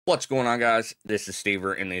What's going on, guys? This is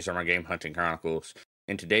Stever, and these are my game hunting chronicles.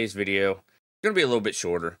 In today's video, it's going to be a little bit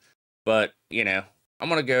shorter, but, I'm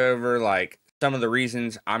going to go over, some of the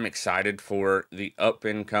reasons I'm excited for the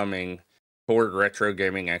up-and-coming Torg Retro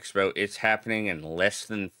Gaming Expo. It's happening in less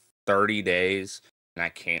than 30 days, and I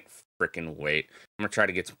can't freaking wait. I'm going to try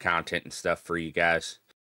to get some content and stuff for you guys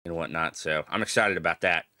and whatnot, so I'm excited about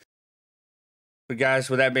that. But, guys,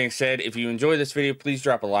 with that being said, if you enjoy this video, please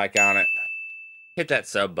drop a like on it. Hit that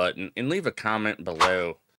sub button and leave a comment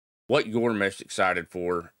below what you're most excited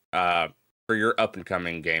for your up and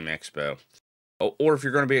coming game expo, or if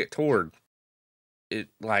you're going to be at Torg.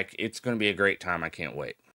 It's going to be a great time. I can't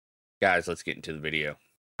wait, guys. Let's get into the video.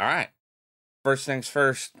 All right, first things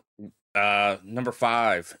first. Number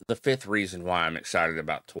 5, the 5th reason why I'm excited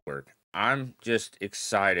about Torg. I'm just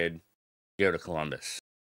excited to go to Columbus.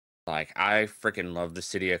 I freaking love the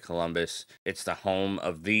city of Columbus. It's the home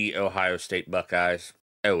of the Ohio State Buckeyes.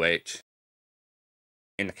 OH.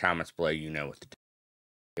 In the comments below, you know what to do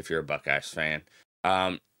if you're a Buckeyes fan.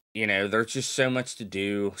 There's just so much to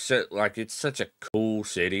do. So, it's such a cool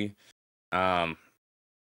city. And,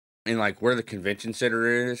 where the convention center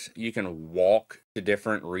is, you can walk to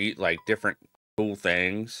different different cool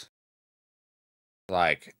things.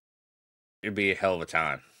 It'd be a hell of a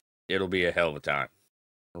time. It'll be a hell of a time.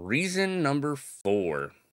 Reason number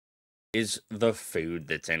 4 is the food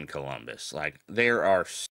that's in Columbus. There are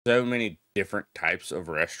so many different types of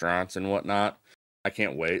restaurants and whatnot. I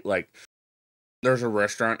can't wait. There's a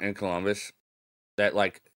restaurant in Columbus that,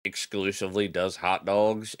 exclusively does hot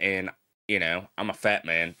dogs. And, I'm a fat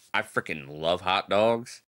man. I freaking love hot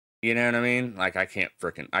dogs. You know what I mean? I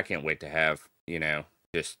can't wait to have,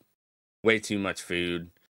 just way too much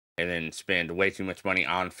food and then spend way too much money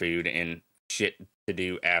on food and shit to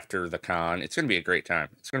do after the con. It's going to be a great time.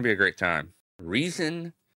 It's going to be a great time.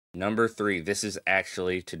 Reason number 3. This is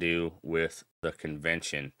actually to do with the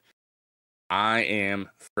convention. I am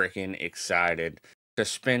freaking excited to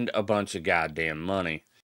spend a bunch of goddamn money.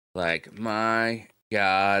 My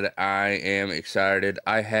God, I am excited.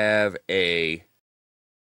 I have a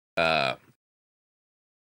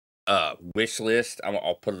wish list.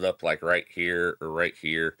 I'll put it up right here or right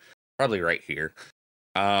here. Probably right here.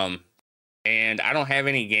 And I don't have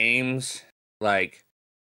any games, I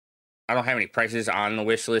don't have any prices on the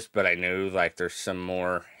wish list, but I know, there's some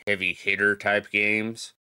more heavy hitter type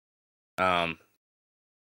games. I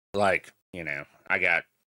got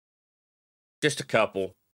just a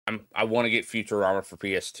couple. I want to get Futurama for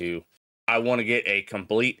PS2. I want to get a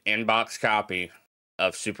complete inbox copy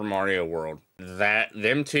of Super Mario World.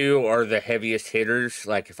 Them two are the heaviest hitters.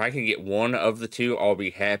 If I can get one of the two, I'll be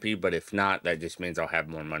happy. But if not, that just means I'll have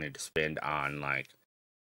more money to spend on,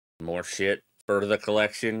 more shit for the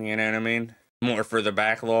collection, you know what I mean? More for the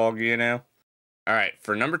backlog, Alright,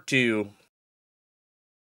 for number 2,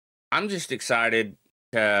 I'm just excited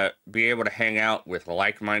to be able to hang out with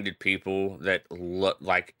like-minded people that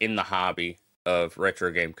look in the hobby of retro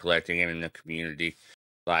game collecting and in the community.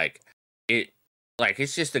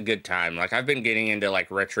 It's just a good time. I've been getting into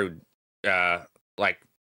retro,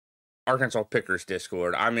 Arkansas Pickers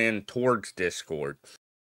Discord. I'm in Torg's Discord.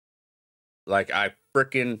 I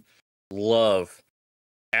freaking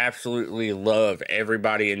absolutely love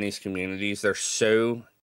everybody in these communities. They're so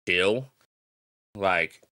chill.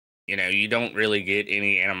 You don't really get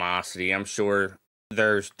any animosity. I'm sure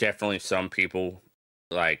there's definitely some people,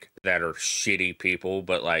 that are shitty people,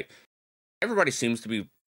 but, everybody seems to be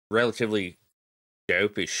relatively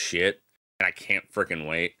dope as shit, and I can't freaking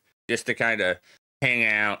wait just to kind of hang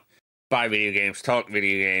out, buy video games, talk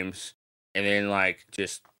video games, and then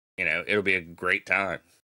it'll be a great time.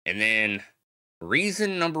 And then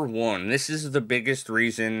reason number 1, this is the biggest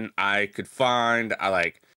reason I could find.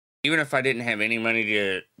 Even if I didn't have any money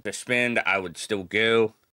to spend, I would still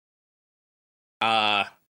go to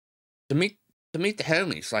meet the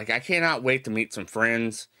homies. I cannot wait to meet some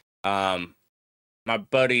friends. My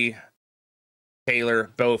buddy Taylor,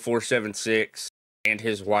 Bo476, and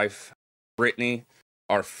his wife, Brittany,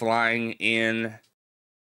 are flying in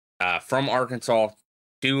from Arkansas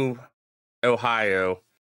to Ohio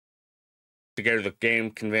to go to the game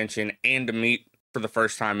convention and to meet for the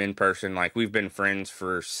first time in person. We've been friends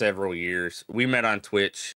for several years. We met on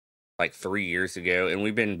Twitch 3 years ago, and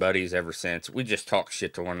we've been buddies ever since. We just talk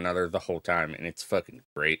shit to one another the whole time, and it's fucking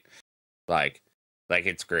great.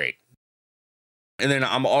 It's great. And then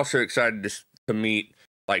I'm also excited to meet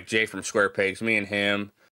Jay from Square Pegs. Me and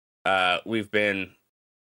him, we've been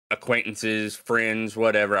acquaintances, friends,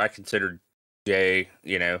 whatever. I consider Jay,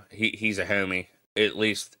 he's a homie, at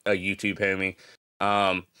least a YouTube homie.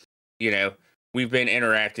 We've been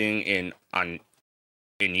interacting on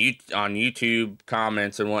on YouTube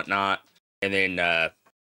comments and whatnot, and then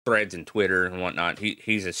threads and Twitter and whatnot.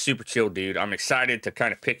 He's a super chill dude. I'm excited to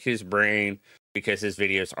kind of pick his brain because his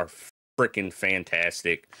videos are freaking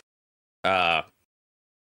fantastic. And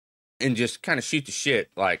just kind of shoot the shit.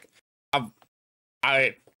 Like,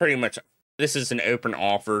 I pretty much, this is an open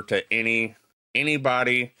offer to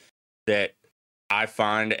anybody that I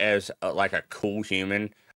find as like a cool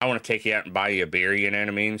human. I want to take you out and buy you a beer, you know what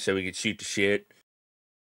I mean? So we could shoot the shit.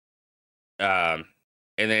 And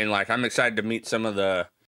then like I'm excited to meet some of the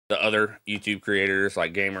other YouTube creators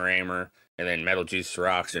like Gamer Aimer and then Metal Juice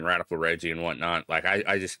Rocks and Radical Reggie and whatnot. Like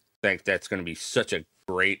I just think that's going to be such a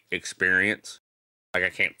great experience. Like I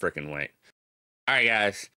can't freaking wait. All right,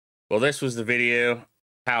 guys. Well, this was the video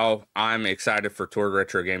how I'm excited for Torg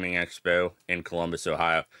Retro Gaming Expo in Columbus,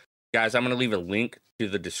 Ohio. Guys, I'm going to leave a link to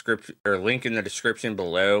the description or link in the description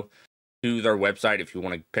below to their website if you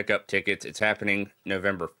want to pick up tickets. It's happening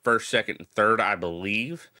November 1st, 2nd, and 3rd, I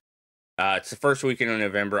believe. It's the first weekend of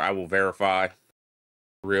November. I will verify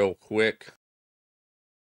real quick.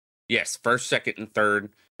 Yes, 1st, 2nd, and 3rd.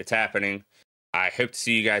 It's happening. I hope to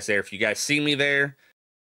see you guys there. If you guys see me there,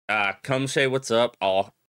 come say what's up.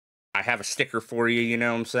 I have a sticker for you, you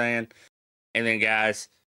know what I'm saying? And then, guys,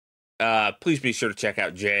 please be sure to check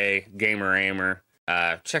out Jay, Gamer Aimer.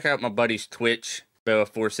 Check out my buddy's Twitch,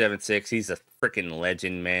 Boa476. He's a freaking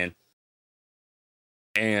legend, man.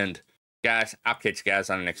 And, guys, I'll catch you guys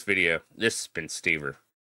on the next video. This has been Stever.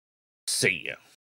 See ya.